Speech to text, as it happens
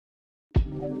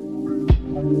Still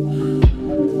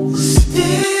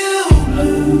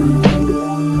blue.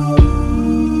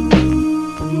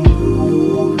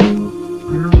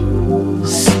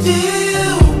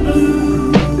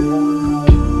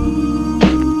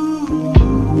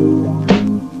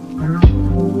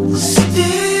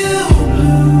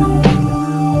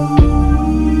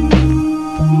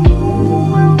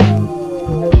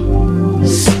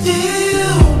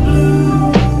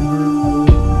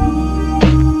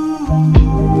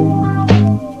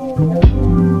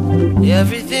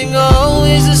 Everything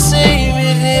always the same.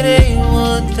 If it ain't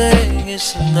one thing,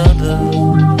 it's another.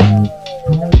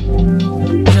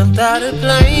 Jumped out of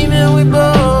plane and we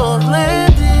both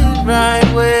landed right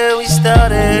where we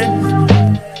started.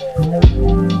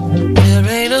 There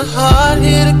ain't a heart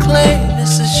here to claim.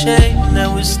 It's a shame that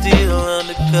we're still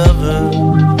undercover,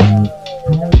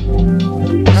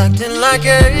 acting like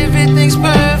everything's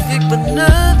perfect, but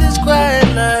nothing's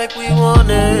quite like we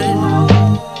wanted.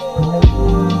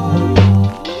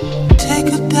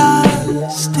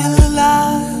 Still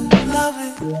alive, love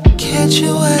it. Catch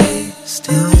your wave,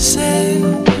 still the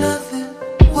same, nothing.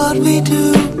 What we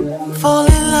do, fall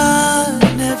in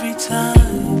line every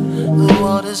time. The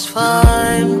water's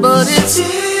fine, but it's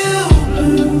still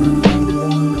blue.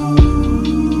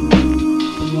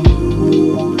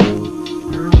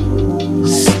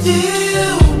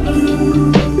 Still blue.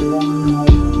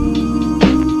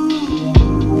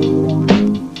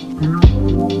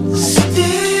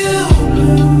 Still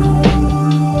blue.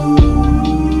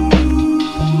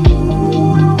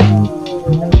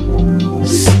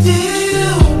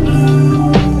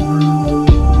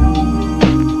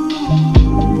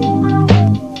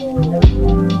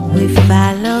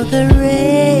 The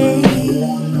rain,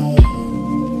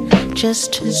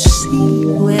 just to see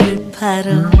where it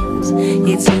patters.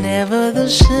 It's never the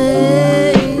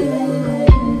same,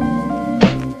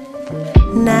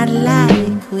 not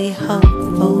like we hoped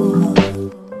for.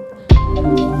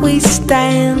 We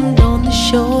stand on the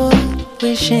shore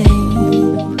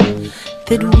wishing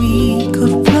that we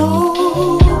could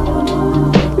float,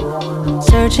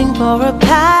 searching for a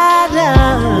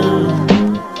pattern.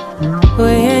 We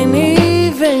ain't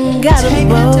even got a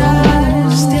boat.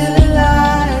 Still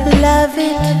alive, love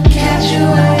it. Catch your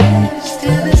wave,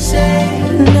 still the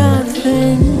same.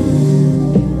 Nothing.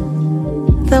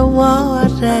 The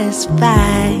water's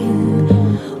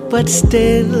fine, but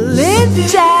still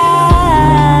it's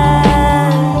time.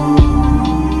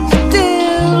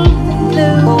 Still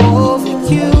blue over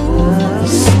you.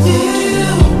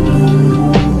 Still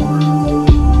blue.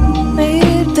 Lay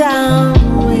it down,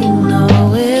 we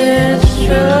know it's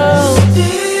true.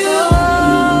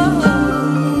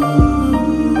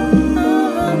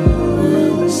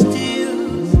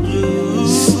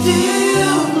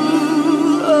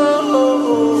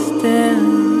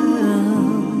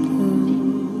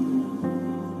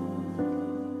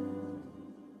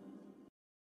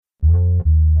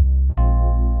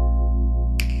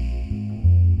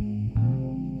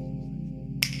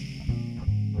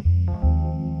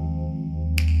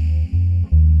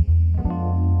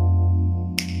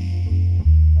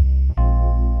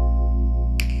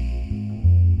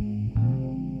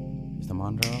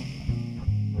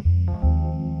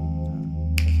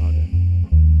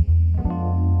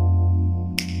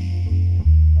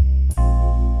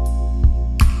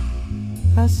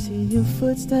 I see your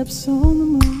footsteps on the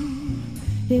moon.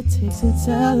 It takes a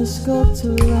telescope to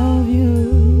love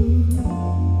you.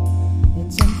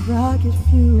 It's a rocket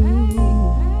fuel.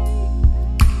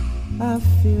 I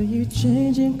feel you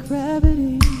changing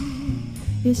gravity.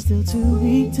 It's still too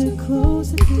weak to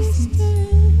close the distance,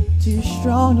 too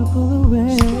strong to pull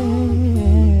away.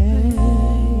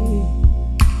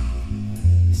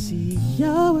 See,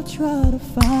 I would try to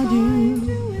find you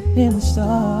in the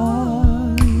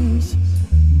stars,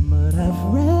 but I've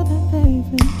read that they've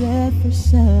been dead for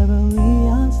several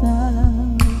eons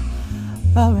now.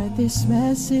 I'll write this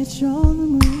message on the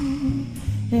moon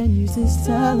and use this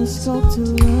telescope to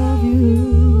love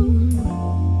you.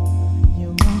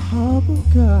 You're my humble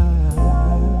girl.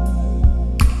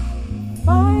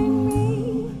 Find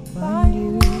me, find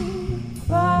you,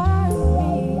 find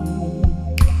me,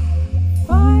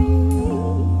 find me.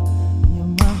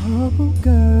 You're my humble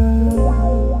girl.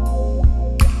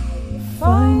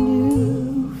 Find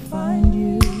you, find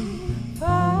you,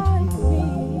 find me,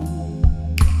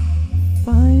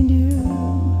 find you.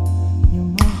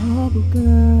 You're my humble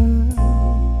girl.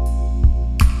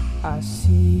 I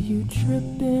see you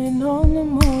tripping on the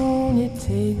moon. It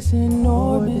takes an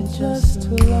orbit just to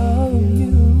love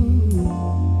you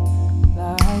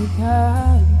like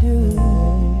I do.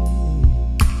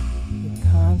 The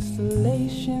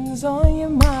Constellations on your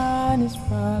mind. It's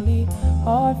probably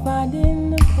hard finding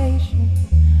the patience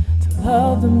to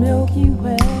love the Milky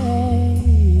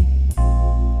Way.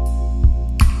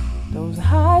 Those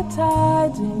high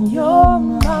tides in your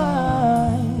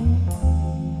mind,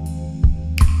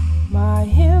 my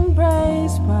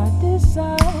embrace by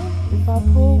design. If I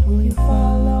pull, will you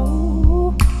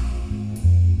follow?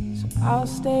 So I'll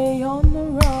stay on the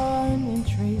run and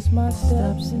trace my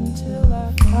steps until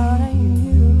I find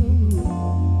you.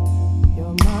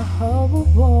 You're my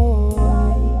hoverboard.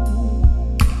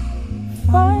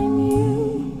 Find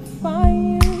you,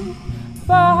 find you,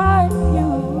 find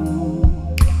you,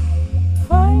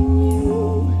 find you.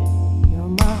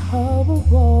 You're my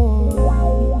hoverboard.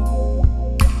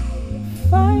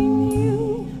 Find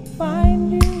you,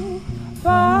 find you,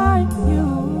 find you,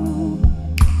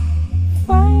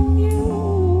 find you.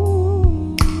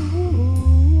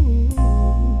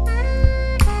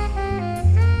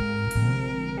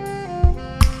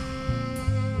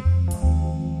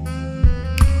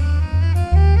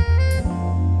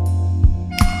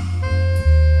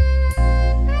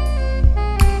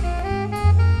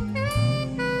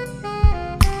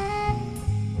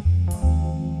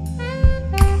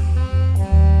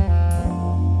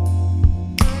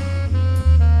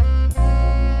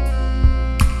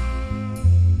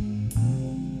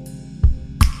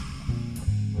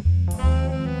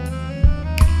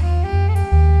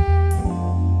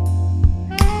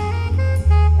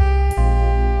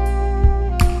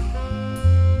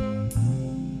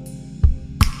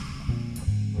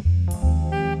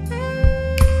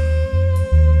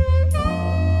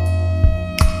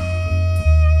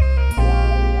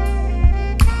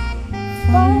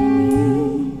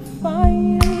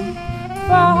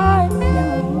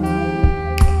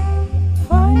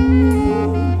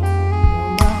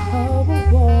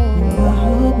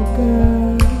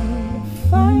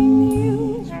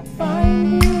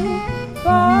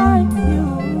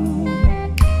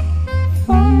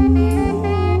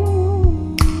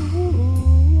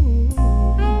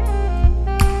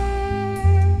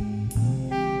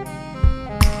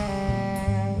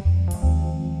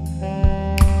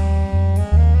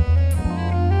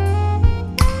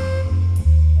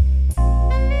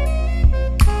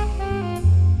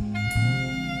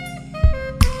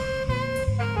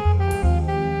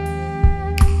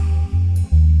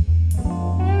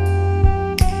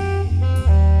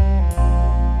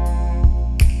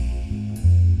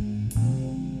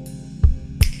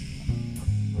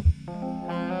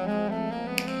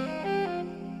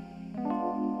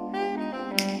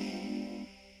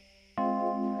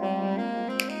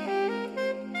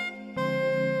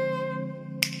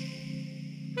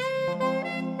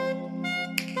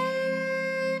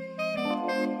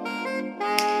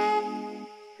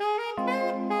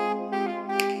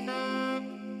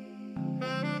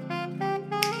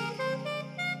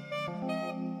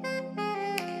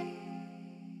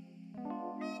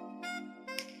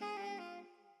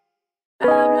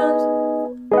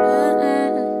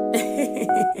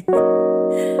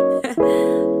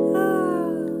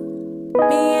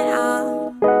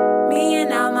 Me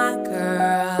and all my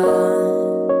girls,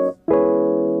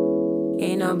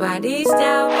 ain't nobody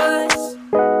stop us.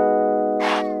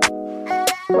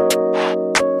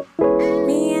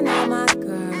 Me and all my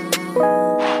girls,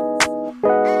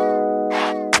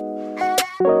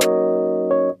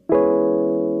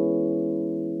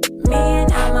 me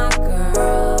and all my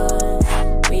girls,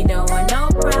 we don't want no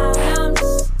problems.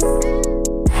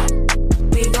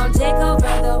 We gon' take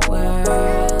over the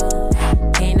world,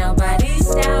 ain't nobody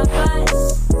stop us.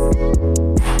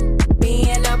 Me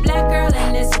and a black girl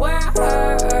in this world,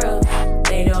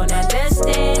 they don't understand.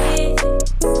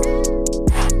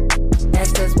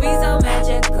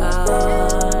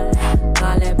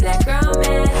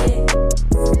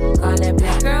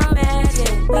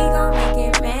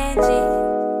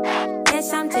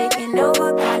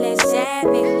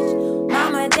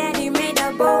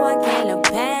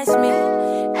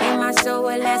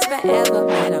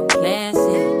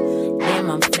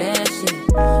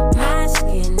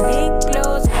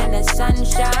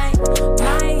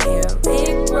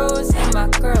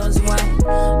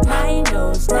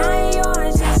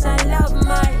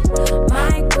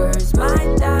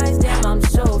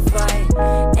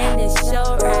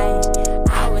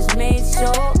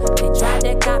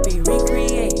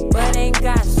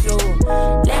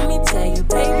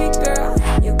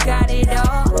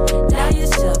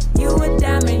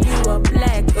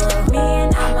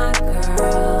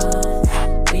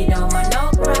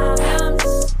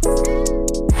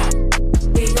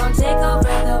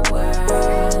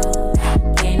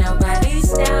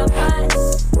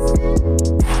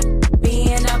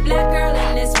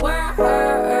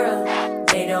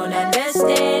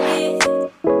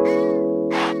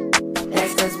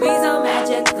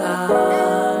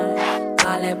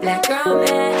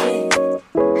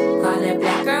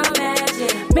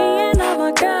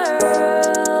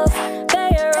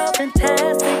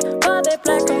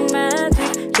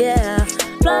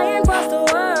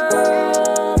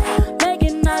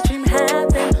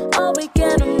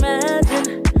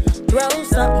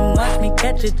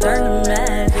 it turn to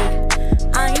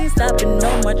magic. I ain't stopping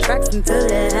no more tracks until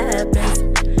it happens.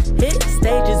 Hit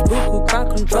stages, buku,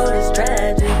 crowd control is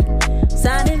tragic.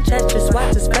 Signing checks, just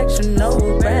watch the spectrum, no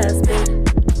grasp it.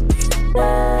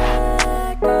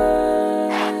 Black girl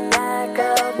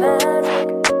magic.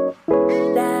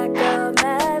 Black girl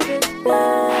magic.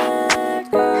 Black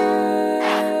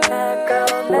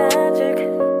girl magic.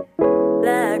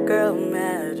 Black girl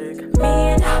magic. Me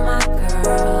and all my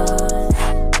girls,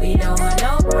 we don't want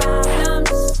no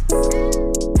problems.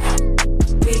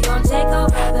 We gon' take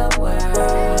over the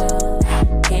world.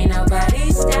 Can't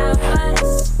nobody stop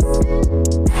us.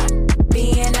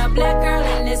 Being a black girl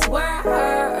in this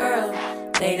world,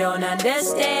 they don't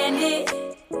understand it.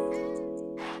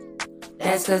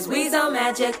 That's cause we so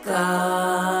magical.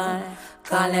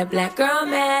 Call it black girl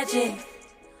magic.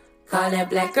 Call it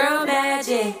black girl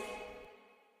magic.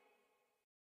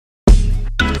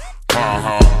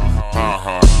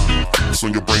 It's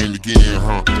on your brain again,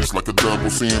 huh? It's like a double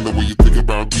sin the way you think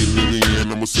about getting it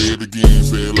in. I'ma say it again,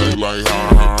 say it like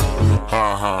ha.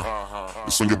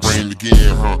 It's on your brain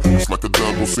again, huh? It's like a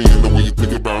double sin the way you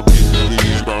think about getting it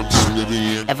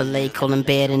in, Ever lay cold in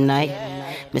bed at night,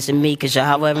 missing me cause your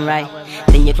heart wasn't right.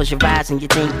 Then you close your eyes and you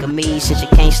think of me. Since you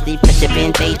can't sleep cause you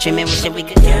been daydreaming, wishing we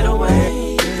could get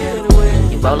away.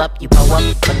 You roll up, you pull up,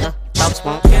 but the folks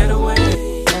won't get away.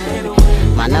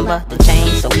 My number, the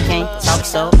change, so we can't talk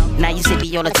so. Now you see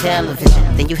me on the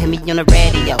television, then you hit me on the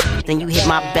radio. Then you hit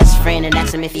my best friend and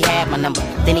ask him if he had my number.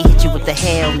 Then he hit you with the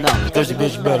hell no. Thirsty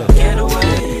bitch better. Get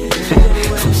away.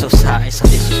 I'm so sorry, so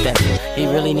disrespectful. He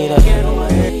really need a get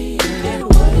away.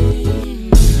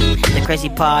 The crazy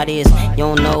part is, you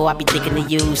don't know I be thinking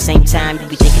of you. Same time you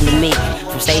be thinking of me.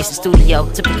 From stage to studio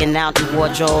to picking out the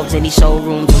wardrobes in these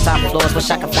showrooms on top floors.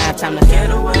 Wish I could find time to get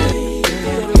away.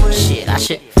 Shit, I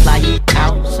should fly you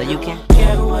out so you can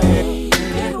get away.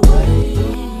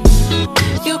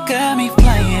 You got me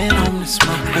flying on the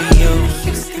smoke with you.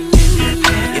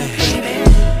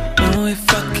 Yeah. Oh, if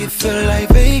I could feel like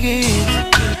Vegas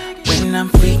when I'm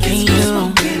freaking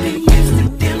you.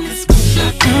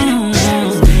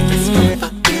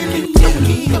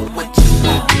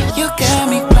 You got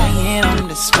me flying on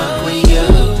the smoke with you.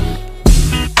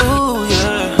 Oh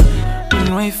yeah.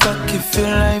 When we fucking feel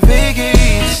like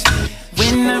Vegas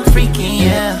when I'm freaking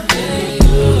you.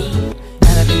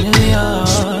 And I've been New York.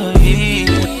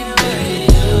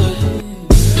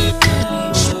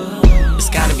 It's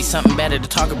gotta be something better to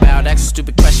talk about. That's a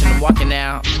stupid question. I'm walking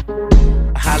out.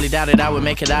 I highly doubted I would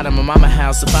make it out of my mama's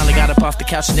house. So finally got up off the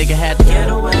couch, a nigga had to get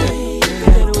away.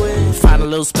 Find a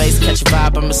little space, catch a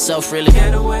vibe by myself, really.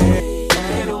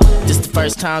 This the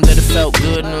first time that it felt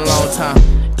good in a long time.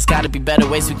 It's gotta be better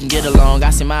ways we can get along. I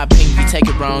see my opinion, you take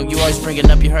it wrong. You always bringing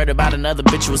up you heard about another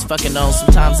bitch you was fucking on.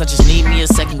 Sometimes I just need me a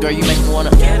second, girl, you make me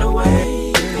wanna get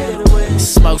away.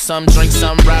 Smoke some, drink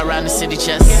some, ride around the city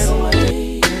chest.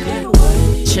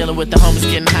 Chillin' with the homies,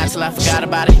 getting high till I forgot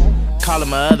about it. Calling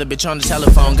my other bitch on the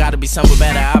telephone, gotta be somewhere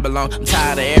better I belong. I'm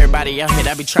tired of everybody out here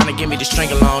that be trying to get me to string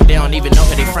along. They don't even know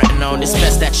who they frontin' on, it's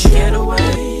best that you get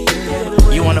away.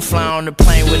 You wanna fly on the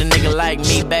plane with a nigga like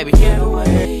me, baby? Get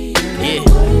away. Yeah,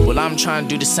 well I'm trying to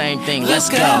do the same thing, let's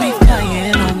go. You got me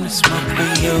flying on the smoke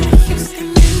with you.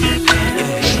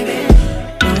 Yeah.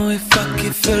 Oh, if I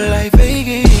could feel like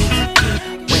Vegas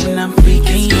when I'm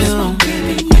freaking you.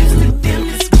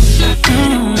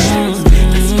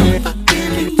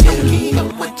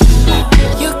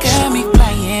 You got me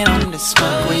flying on the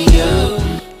smoke with you.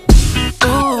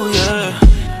 Oh yeah.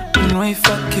 When we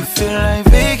fucking feel like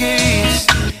Vegas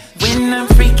when I'm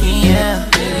freaking you.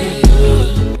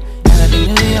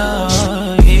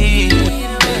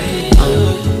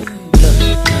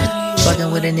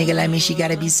 Fucking with a nigga like me, she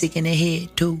gotta be sick in the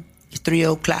head too. It's 3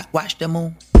 o'clock, watch the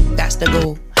moon, gots to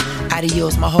go.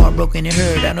 Adios, my heart broken and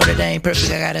hurt. I know that I ain't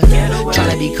perfect, I gotta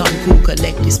tryna become cool,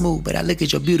 collect this move. But I look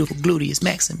at your beautiful gluteus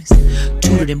maximus,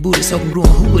 tutored and booted, so congruent,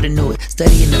 who would've knew it?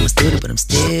 Studying, understood it, but I'm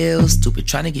still stupid,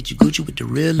 tryna get you Gucci with the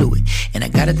real Louis. And I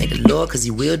gotta thank the Lord, cause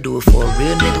he will do it for a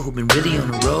real nigga who been really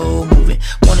on the road moving.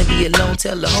 Wanna be alone,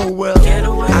 tell the whole world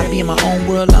I be in my own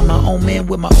world, I'm my own man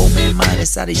with my old man mind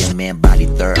inside a young man body.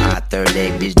 Third eye, third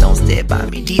leg, bitch, don't stand by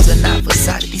me. These are not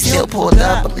Versace, these still pulled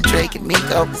up the Drake and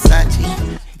Miko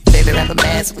Versace. Baby rapper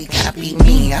man, so we copy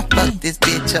me. I fucked this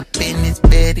bitch up in this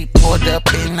bed, he pulled up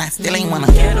and I still ain't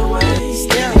wanna get away.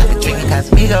 Still, I've been drinking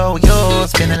Cosmigo,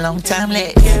 yours, been a long time,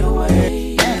 let's get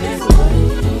away.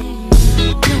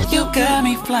 You got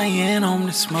me flying on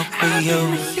the smoke with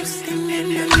you.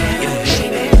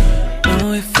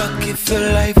 Oh, if I could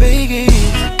feel like Vegas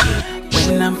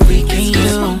when I'm freaking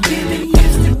you.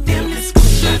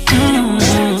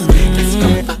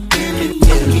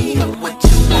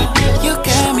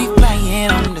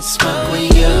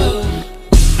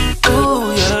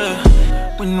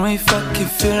 we fuck, it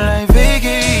feel like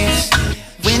Vegas.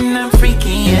 When I'm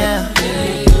freaking, yeah.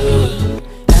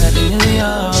 Out of New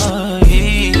York,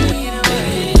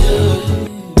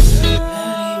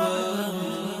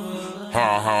 Ha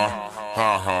ha,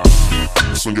 ha ha.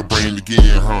 It's on your brain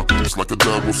again, huh? It's like a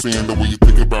double sin the way you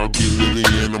think about getting it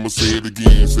in. I'ma say it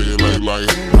again, say it like,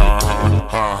 ha ha,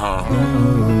 ha ha.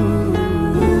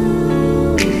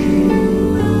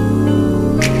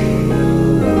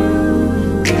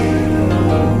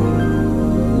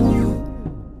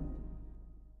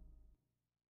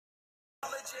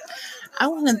 I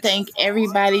want to thank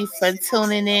everybody for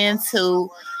tuning in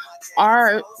to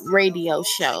our radio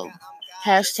show.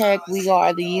 Hashtag We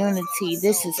Are the Unity.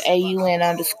 This is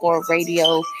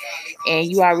AUN_radio. And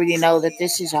you already know that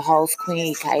this is your host,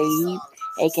 Queen Kaib,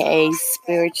 aka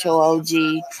Spiritual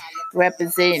OG,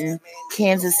 representing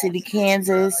Kansas City,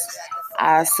 Kansas.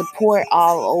 I support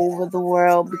all over the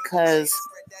world because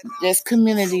there's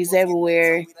communities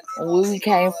everywhere. And where we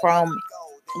came from,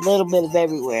 a little bit of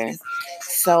everywhere.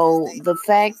 So the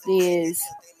fact is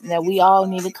that we all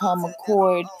need to come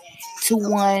accord to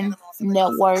one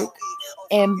network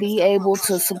and be able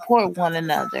to support one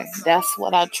another. That's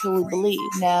what I truly believe.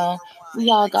 Now, we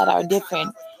all got our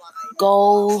different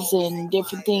goals and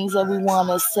different things that we want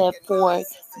to set forth,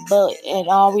 but in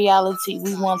all reality,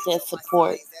 we want that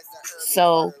support.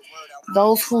 So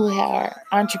those who are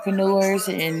entrepreneurs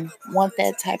and want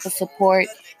that type of support,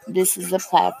 this is a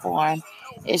platform.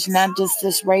 It's not just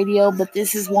this radio, but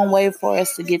this is one way for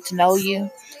us to get to know you.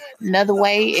 Another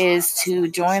way is to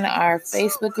join our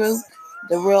Facebook group,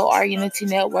 the Real Art Unity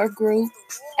Network group,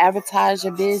 advertise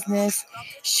your business,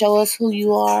 show us who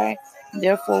you are.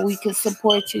 Therefore, we can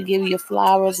support you, give you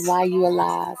flowers while you're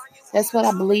alive. That's what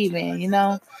I believe in, you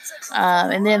know?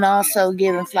 And then also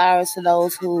giving flowers to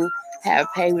those who have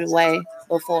paved the way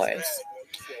before us.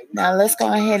 Now let's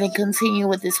go ahead and continue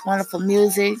with this wonderful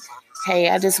music.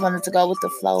 Hey, I just wanted to go with the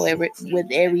flow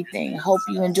with everything. Hope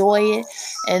you enjoy it.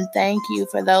 And thank you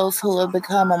for those who have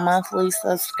become a monthly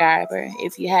subscriber.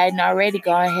 If you hadn't already,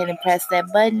 go ahead and press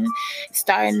that button.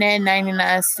 Starting at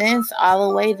 99 cents all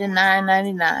the way to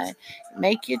 $9.99.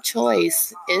 Make your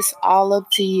choice. It's all up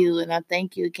to you. And I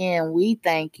thank you again. We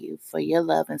thank you for your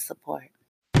love and support.